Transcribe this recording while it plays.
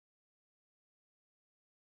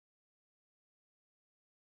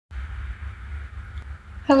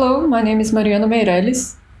Hello, my name is Marian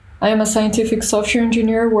Meireles. I am a scientific software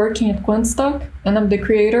engineer working at QuantStack, and I'm the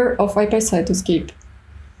creator of ipycytoscape.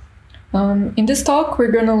 In this talk, we're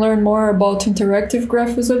going to learn more about interactive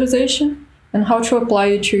graph visualization and how to apply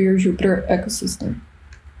it to your Jupyter ecosystem.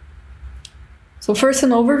 So first,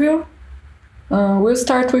 an overview. We'll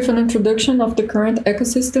start with an introduction of the current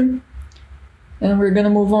ecosystem, and we're going to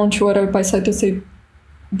move on to what ipycytoscape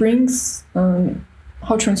brings,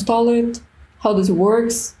 how to install it, how this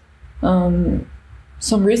works, some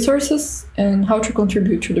resources, and how to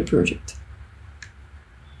contribute to the project.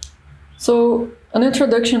 So, an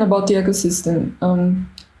introduction about the ecosystem.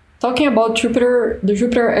 Talking about Jupyter, the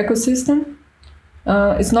Jupyter ecosystem,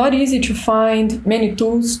 it's not easy to find many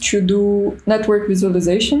tools to do network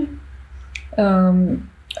visualization. I'm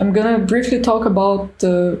gonna briefly talk about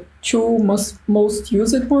the two most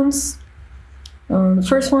used ones. The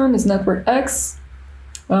first one is Network X,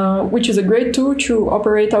 which is a great tool to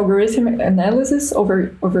operate algorithm analysis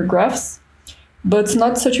over graphs, but it's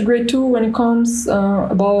not such a great tool when it comes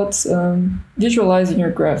about visualizing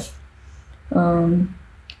your graph. The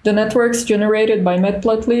networks generated by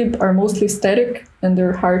matplotlib are mostly static and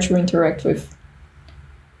they're hard to interact with.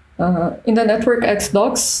 In the Network X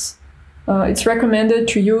docs, it's recommended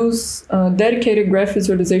to use a dedicated graph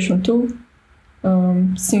visualization tool,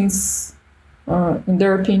 since in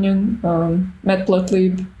their opinion,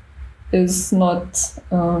 matplotlib is not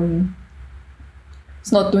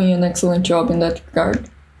doing an excellent job in that regard.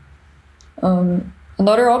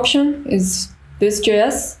 Another option is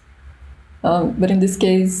this.js, but in this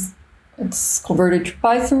case, it's converted to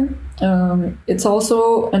Python. It's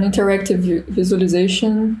also an interactive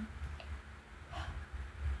visualization.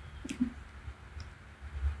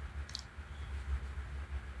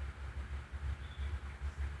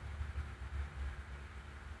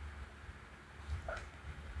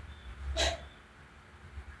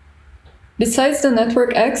 Besides the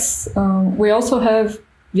Network X, we also have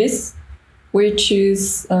this, which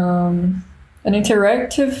is an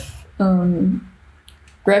interactive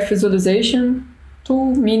graph visualization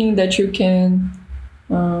tool, meaning that you can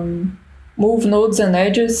move nodes and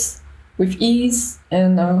edges with ease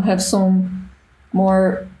and have some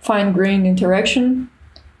more fine-grained interaction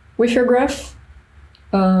with your graph.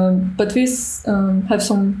 But this have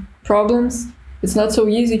some problems. It's not so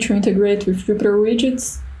easy to integrate with Jupyter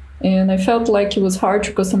widgets. And I felt like it was hard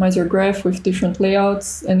to customize your graph with different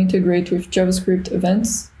layouts and integrate with JavaScript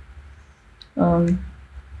events.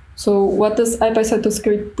 So what does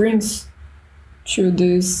ipycytoscape brings to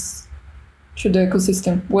the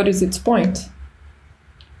ecosystem? What is its point?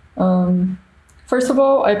 First of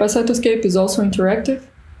all, ipycytoscape is also interactive.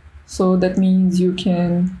 So that means you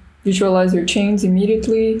can visualize your chains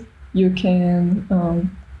immediately. You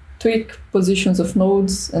can tweak positions of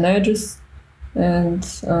nodes and edges. And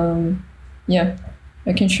yeah,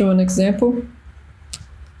 I can show an example.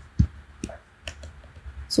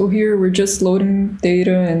 So here we're just loading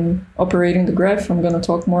data and operating the graph. I'm going to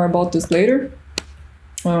talk more about this later.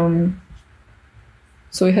 So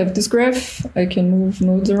we have this graph. I can move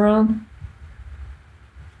nodes around.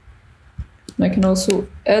 I can also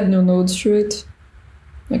add new nodes to it,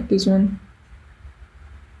 like this one.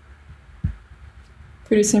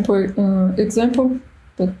 Pretty simple example,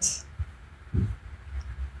 but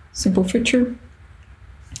simple feature.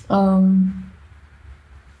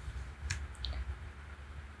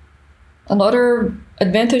 Another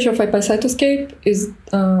advantage of ipycytoscape is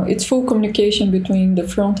its full communication between the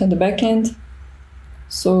front and the back end.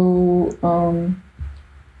 So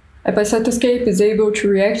ipycytoscape is able to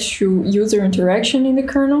react to user interaction in the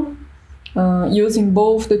kernel, using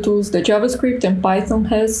both the tools that JavaScript and Python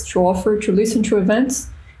has to offer to listen to events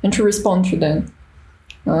and to respond to them.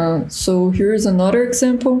 So here's another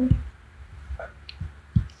example.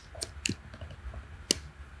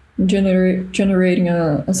 Generating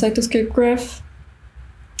a cytoscape graph.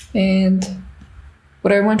 And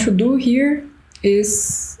what I want to do here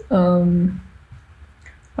is I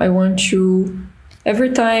want to,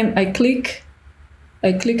 every time I click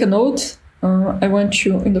a node, I want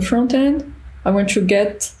to, in the front end, I want to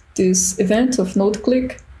get this event of node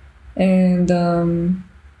click and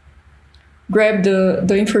grab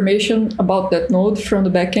the information about that node from the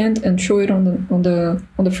back end and show it on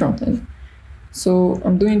the front end. So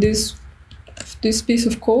I'm doing this piece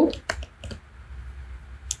of code,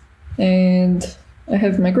 and I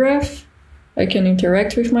have my graph. I can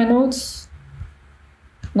interact with my nodes.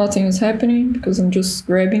 Nothing is happening because I'm just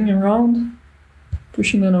grabbing around,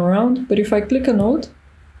 pushing them around. But if I click a node,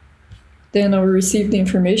 then I will receive the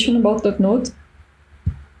information about that node.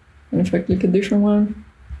 And if I click a different one,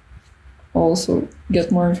 I'll also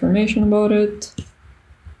get more information about it.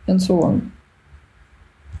 and so on.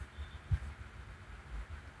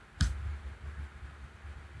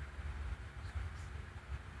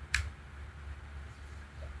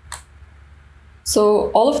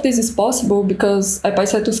 So all of this is possible because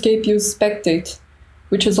ipycytoscape uses Spectate,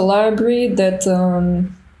 which is a library that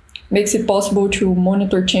makes it possible to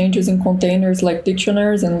monitor changes in containers like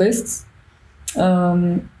dictionaries and lists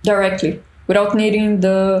directly, without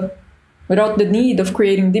the need of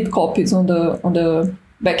creating deep copies on the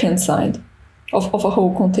backend side of a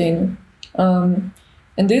whole container. And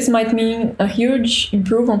this might mean a huge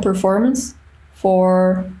improvement on performance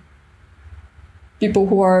for people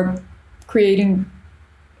who are creating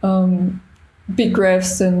big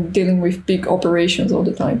graphs and dealing with big operations all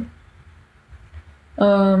the time.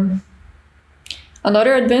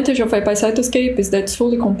 Another advantage of ipycytoscape is that it's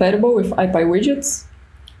fully compatible with ipywidgets.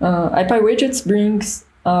 Ipywidgets brings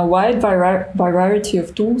a wide variety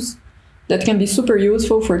of tools that can be super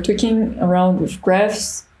useful for tweaking around with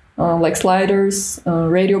graphs, like sliders,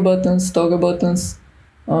 radio buttons, toggle buttons,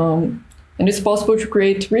 and it's possible to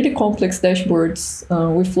create really complex dashboards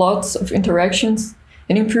with lots of interactions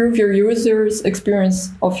and improve your users' experience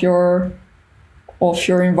of your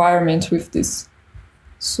environment with this.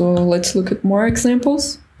 So let's look at more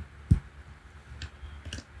examples.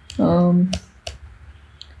 In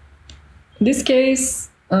this case,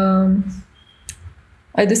 I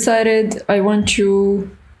decided I want to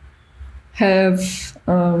have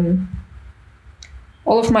all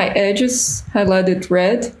of my edges highlighted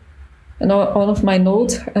red and all of my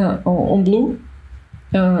nodes on blue.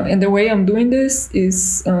 And the way I'm doing this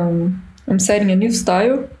is I'm setting a new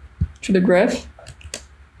style to the graph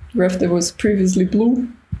that was previously blue.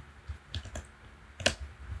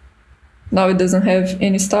 Now it doesn't have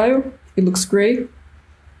any style, it looks gray.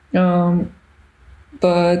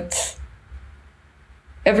 But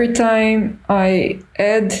every time I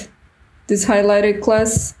add this highlighted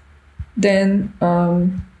class, then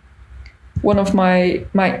all of my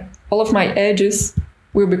edges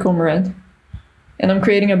will become red. And I'm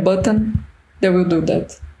creating a button that will do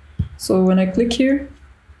that. So when I click here,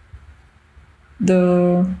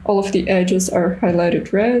 all of the edges are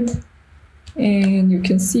highlighted red. And you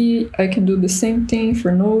can see I can do the same thing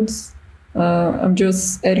for nodes. I'm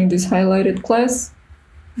just adding this highlighted class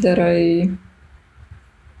that I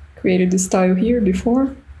created this style here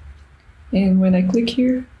before. And when I click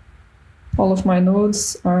here, all of my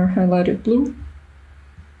nodes are highlighted blue.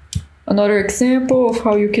 Another example of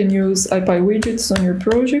how you can use ipywidgets on your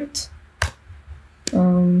project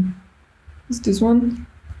is this one.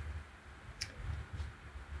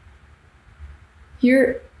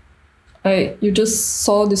 Here, you just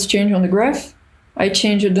saw this change on the graph. I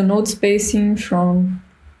changed the node spacing from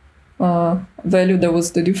a value that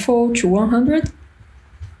was the default to 100.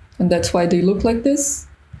 And that's why they look like this.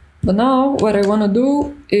 But now what I want to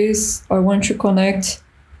do is I want to connect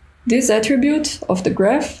this attribute of the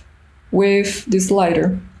graph with this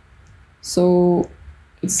slider. So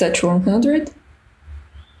it's set to 100,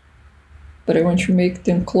 but I want to make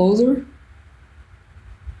them closer.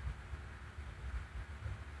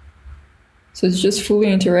 So it's just fully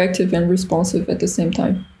interactive and responsive at the same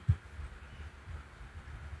time.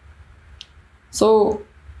 So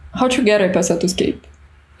how to get ipycytoscape?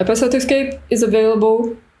 ipycytoscape is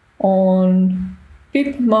available on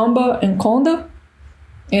pip, mamba, and conda,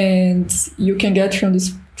 and you can get from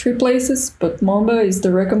these 3 places, but mamba is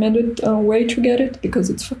the recommended way to get it because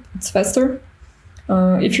it's faster.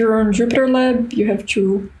 If you're on Jupyter Lab, you have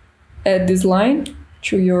to add this line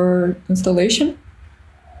to your installation.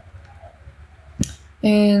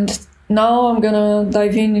 And now I'm gonna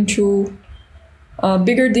dive into a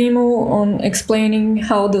bigger demo on explaining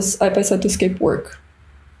how does ipycytoscape work.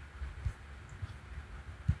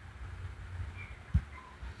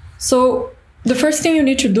 So the first thing you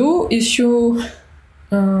need to do is to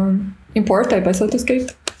import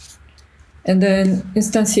ipycytoscape and then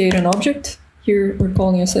instantiate an object. Here we're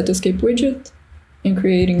calling a cytoscape widget and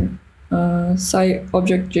creating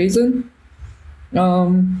scioBject.json.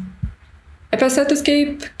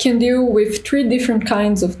 ipycytoscape can deal with 3 different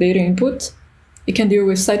kinds of data input. It can deal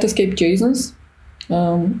with cytoscape JSONs,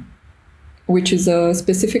 which is a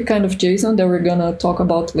specific kind of JSON that we're gonna talk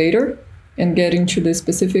about later and get into the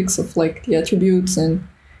specifics of like the attributes and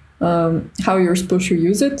how you're supposed to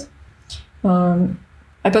use it.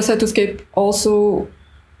 ipycytoscape also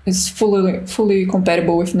is fully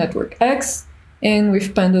compatible with Network X and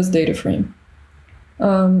with Pandas data frame.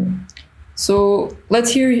 So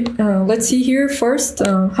let's see here first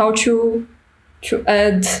how to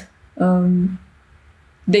add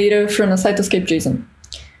data from a cytoscape JSON.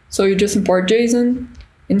 So you just import JSON,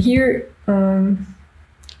 and here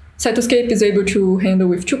Cytoscape is able to handle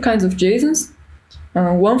with two kinds of JSONs.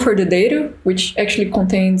 One for the data, which actually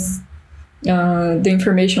contains the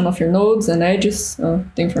information of your nodes and edges, the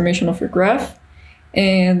information of your graph,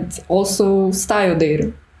 and also style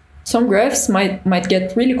data. Some graphs might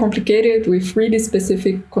get really complicated with really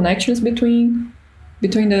specific connections between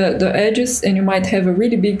the edges, and you might have a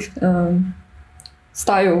really big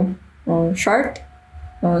style chart,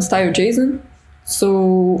 style JSON.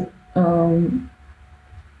 So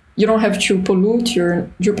you don't have to pollute your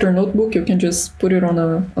Jupyter notebook. You can just put it on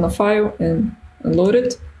a file and load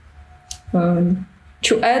it.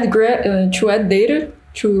 To add data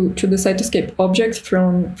to the Cytoscape object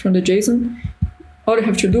from the JSON, all you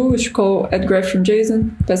have to do is to call add graph from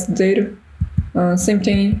JSON, pass the data. Same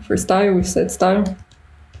thing for style with set style.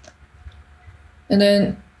 And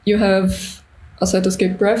then you have a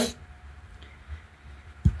Cytoscape graph.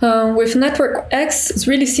 With network X, it's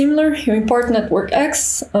really similar. You import network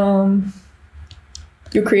X,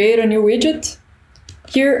 you create a new widget.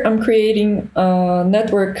 Here I'm creating a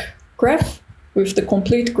network graph with the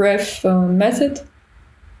complete graph method.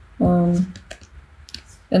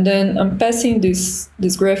 And then I'm passing this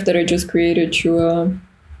graph that I just created to a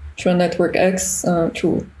network X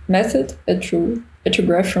to method at your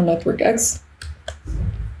graph from network X.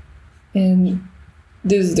 And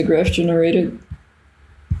this is the graph generated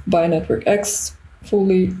by network X,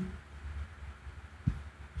 fully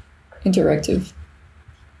interactive.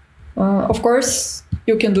 Of course,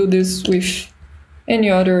 you can do this with any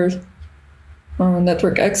other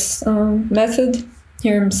network X method.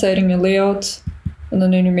 Here I'm setting a layout and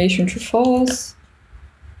an animation to false.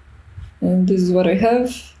 And this is what I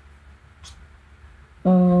have.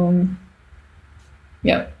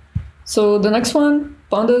 Yeah. So the next one,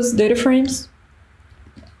 pandas data frames.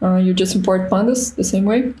 You just import pandas the same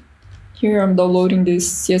way. Here I'm downloading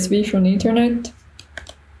this CSV from the internet.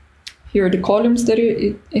 Here are the columns that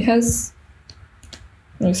it has.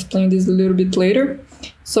 I'll explain this a little bit later.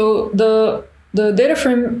 So the data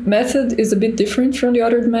frame method is a bit different from the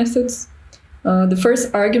other methods. The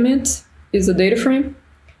first argument is a data frame.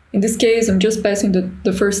 In this case, I'm just passing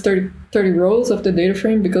the first 30 rows of the data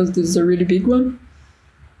frame because this is a really big one.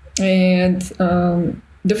 And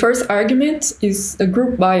the first argument is a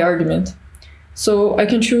group by argument. So I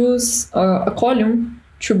can choose a column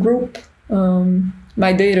to group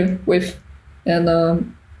my data with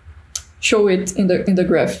and show it in the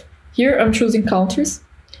graph. Here I'm choosing countries.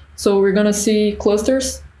 So we're gonna see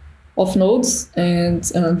clusters of nodes, and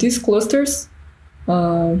these clusters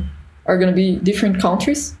are gonna be different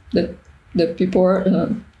countries that people are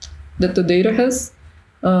that the data has.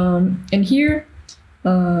 And here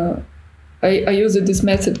I used this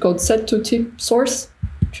method called set2tip_source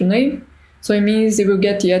to name. So it means it will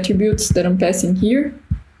get the attributes that I'm passing here,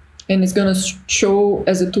 and it's gonna show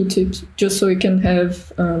as a tooltip, just so we can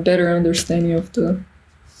have a better understanding of the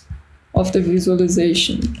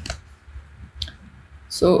visualization.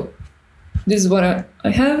 So this is what I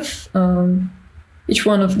have. Each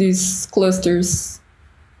one of these clusters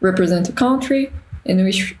represent a country, and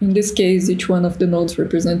in this case, each one of the nodes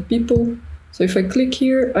represent people. So if I click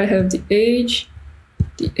here, I have the age,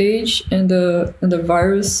 and the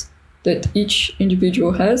virus that each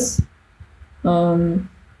individual has.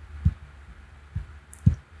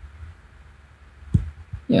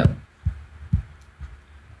 Yeah.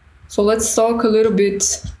 So let's talk a little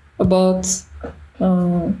bit about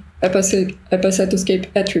ipycytoscape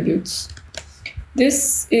attributes.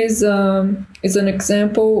 This is an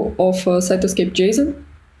example of a Cytoscape JSON.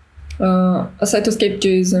 A Cytoscape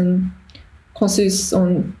JSON consists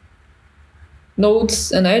on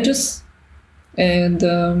nodes and edges, and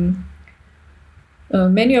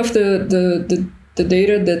many of the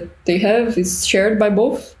data that they have is shared by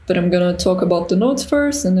both, but I'm gonna talk about the nodes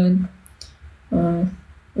first, and then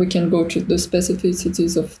we can go to the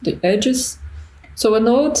specificities of the edges. So a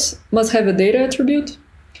node must have a data attribute,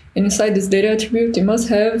 and inside this data attribute, it must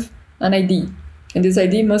have an ID, and this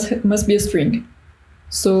ID must be a string.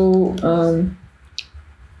 So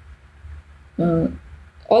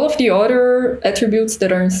all of the other attributes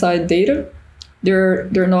that are inside data,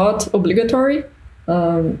 they're not obligatory.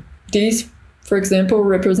 These, for example,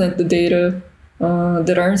 represent the data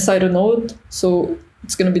that are inside a node, so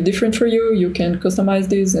it's going to be different for you. You can customize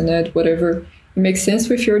this and add whatever makes sense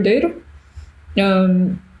with your data.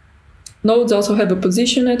 Nodes also have a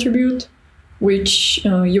position attribute, which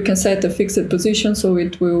you can set a fixed position, so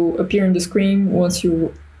it will appear on the screen once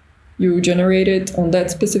you generate it on that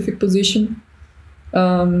specific position.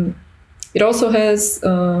 It also has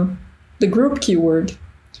the group keyword.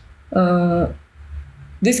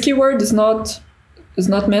 This keyword is not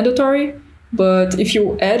mandatory. but if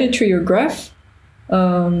you add it to your graph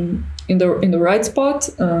in the right spot,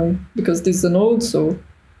 because this is a node, so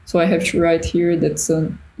I have to write here it's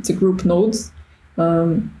a group nodes.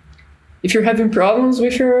 If you're having problems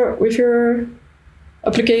with your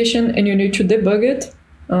application and you need to debug it,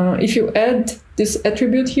 if you add this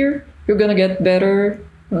attribute here, you're gonna get better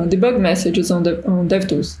debug messages on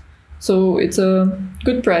DevTools. So it's a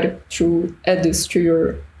good practice to add this to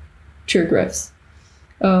your graphs.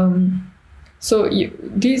 So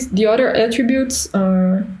the other attributes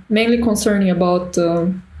are mainly concerning about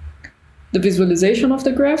the visualization of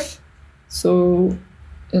the graph, so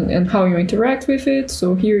and how you interact with it.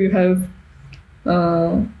 So here you have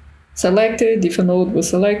selected, if a node was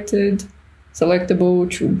selected, selectable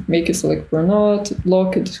to make it selectable or not,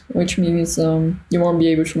 locked, which means you won't be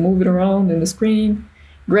able to move it around in the screen,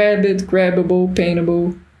 grab it, grabbable,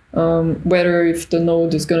 paintable, whether if the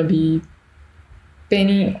node is going to be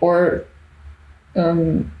painting or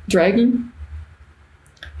dragging.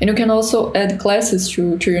 And you can also add classes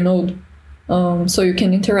to your node, so you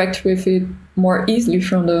can interact with it more easily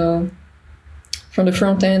from the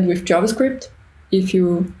front end with JavaScript if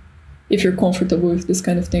you're comfortable with this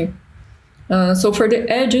kind of thing. So for the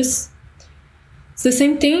edges, it's the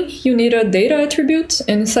same thing. You need a data attribute,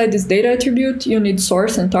 and inside this data attribute, you need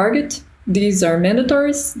source and target. These are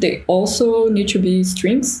mandatories. They also need to be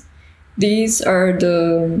strings. These are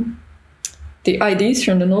the IDs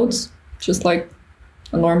from the nodes, just like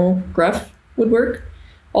a normal graph would work.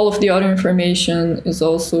 All of the other information is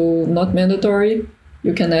also not mandatory.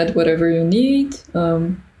 You can add whatever you need.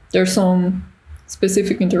 There's some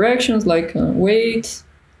specific interactions like weight,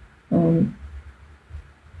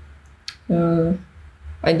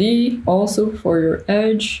 ID also for your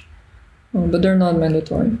edge, but they're not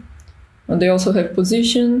mandatory. And they also have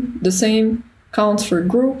position. The same counts for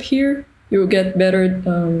group here. You'll get better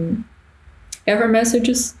error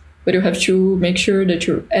messages, but you have to make sure that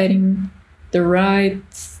you're adding the right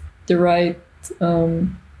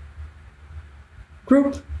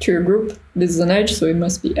group to your group. This is an edge, so it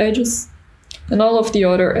must be edges. And all of the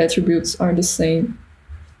other attributes are the same.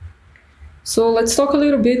 So let's talk a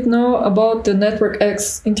little bit now about the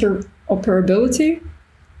NetworkX interoperability.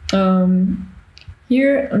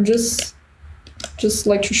 Here I'm just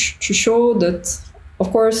like to show that,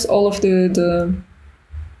 of course, all of the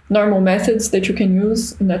normal methods that you can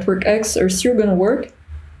use in NetworkX are still going to work.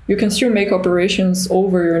 You can still make operations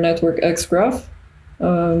over your NetworkX graph,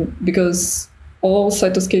 because all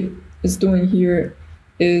Cytoscape is doing here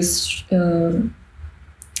is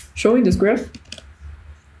showing this graph.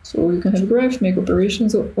 So you can have a graph, make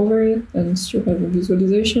operations over it, and still have a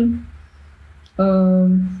visualization.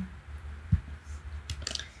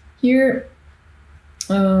 Here,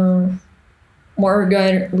 more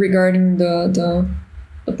regarding the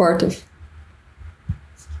part of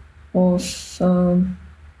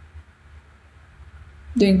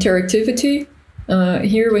the interactivity.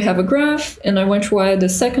 Here we have a graph, and I want to add a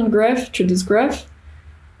second graph to this graph.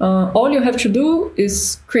 All you have to do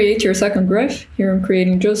is create your second graph. Here I'm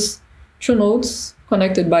creating just 2 nodes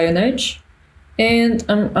connected by an edge, and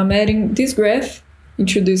I'm adding this graph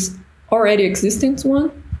into this already existing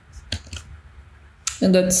one,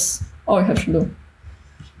 and that's all I have to do.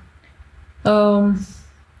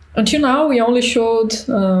 Until now, we only showed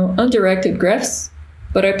undirected graphs,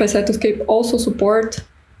 but ipycytoscape also support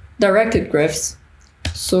directed graphs.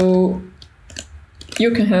 So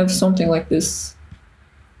you can have something like this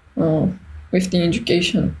with the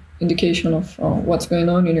indication of what's going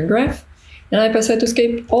on in your graph. And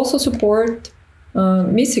ipycytoscape also support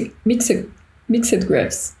mixed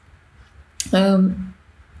graphs,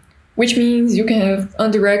 which means you can have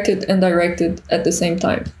undirected and directed at the same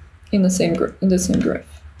time in the same graph.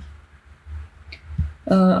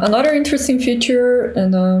 Another interesting feature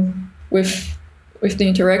and with the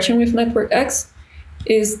interaction with NetworkX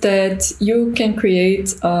is that you can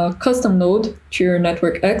create a custom node to your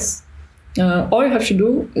NetworkX. All you have to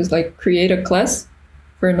do is like create a class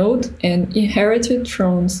for a node and inherit it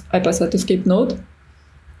from ipycytoscape node.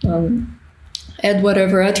 Add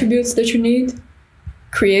whatever attributes that you need,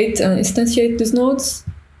 create and instantiate these nodes,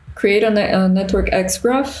 create a NetworkX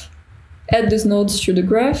graph, add these nodes to the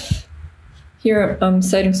graph. Here I'm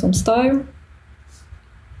setting some style,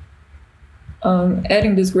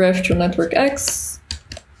 adding this graph to NetworkX,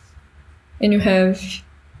 and you have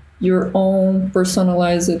your own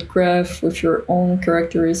personalized graph with your own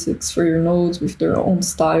characteristics for your nodes with their own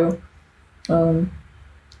style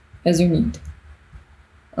as you need.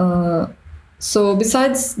 So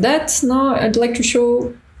besides that, now I'd like to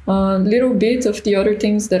show a little bit of the other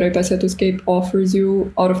things that ipycytoscape offers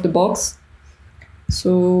you out of the box.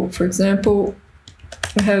 So, for example,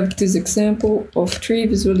 we have this example of tree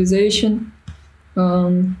visualization,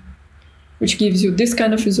 which gives you this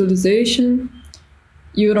kind of visualization.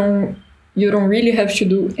 You don't really have to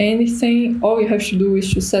do anything. All you have to do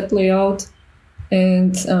is to set layout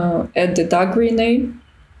and add the DAGRI name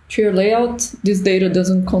to your layout. This data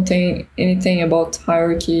doesn't contain anything about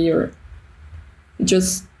hierarchy, or it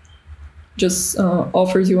just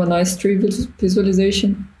offers you a nice tree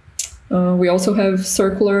visualization. We also have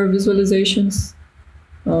circular visualizations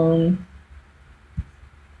and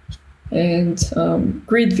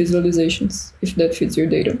grid visualizations, if that fits your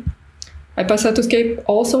data. ipycytoscape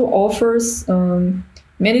also offers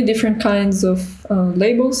many different kinds of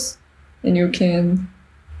labels, and you can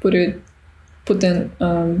put them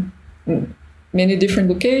in many different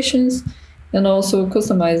locations and also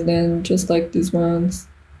customize them, just like these ones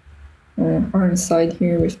are inside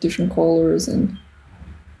here with different colors and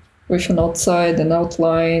with an outside and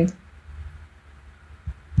outline.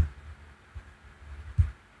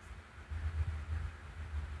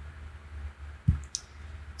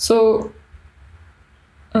 So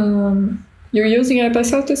you're using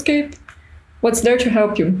ipycytoscape. What's there to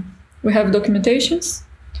help you? We have documentations.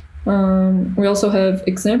 We also have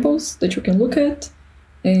examples that you can look at,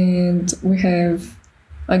 and we have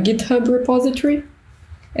a GitHub repository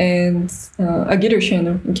and a Gitter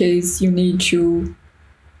channel in case you need to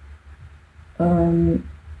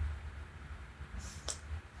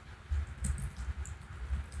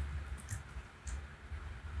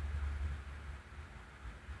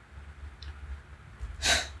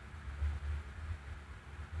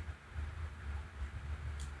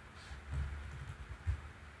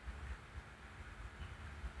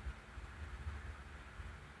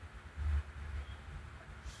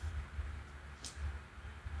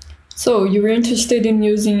So you're interested in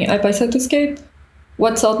using ipycytoscape?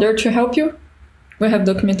 What's out there to help you? We have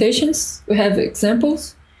documentations, we have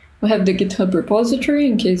examples, we have the GitHub repository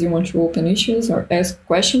in case you want to open issues or ask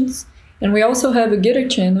questions, and we also have a Gitter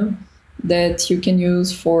channel that you can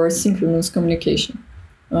use for synchronous communication.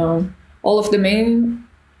 All of the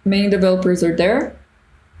main developers are there,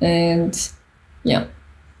 and yeah.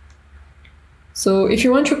 So if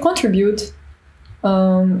you want to contribute,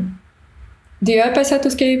 the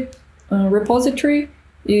ipycytoscape repository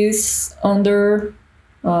is under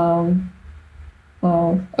a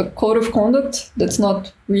code of conduct that's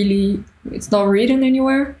not written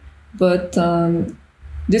anywhere, but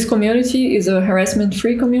this community is a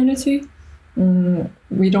harassment-free community.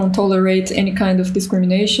 We don't tolerate any kind of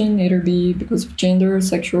discrimination, either be because of gender,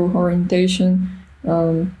 sexual orientation,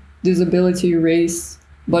 disability, race,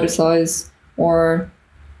 body size, or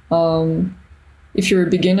if you're a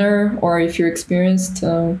beginner or if you're experienced.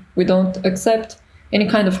 We don't accept any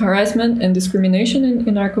kind of harassment and discrimination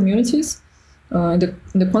in our communities, in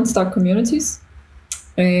the QuantStack communities.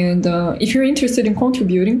 And if you're interested in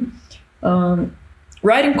contributing,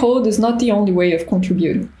 writing code is not the only way of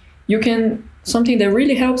contributing. Something that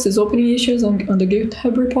really helps is opening issues on the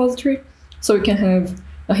GitHub repository, so you can have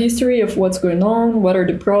a history of what's going on, what are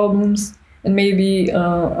the problems, and maybe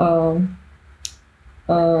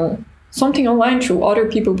something online to other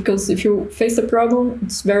people, because if you face a problem,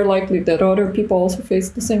 it's very likely that other people also face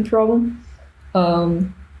the same problem.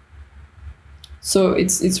 So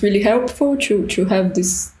it's really helpful to have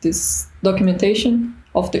this documentation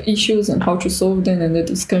of the issues and how to solve them, and the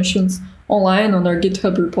discussions online on our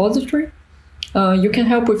GitHub repository. You can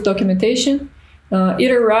help with documentation,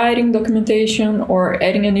 either writing documentation or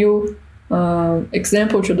adding a new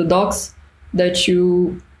example to the docs that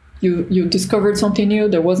you discovered something new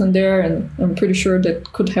that wasn't there, and I'm pretty sure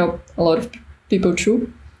that could help a lot of people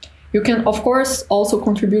too. You can, of course, also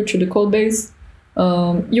contribute to the code base.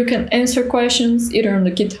 You can answer questions either on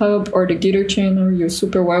the GitHub or the Gitter channel. You're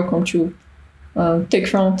super welcome to take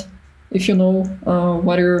front if you know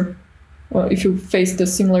if you face the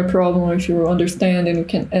similar problem, or if you understand and you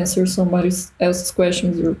can answer somebody else's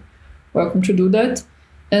questions, you're welcome to do that.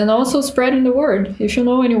 And also spreading the word. If you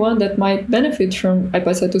know anyone that might benefit from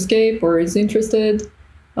ipycytoscape or is interested,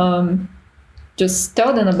 just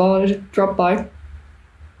tell them about it, drop by.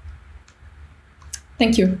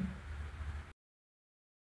 Thank you.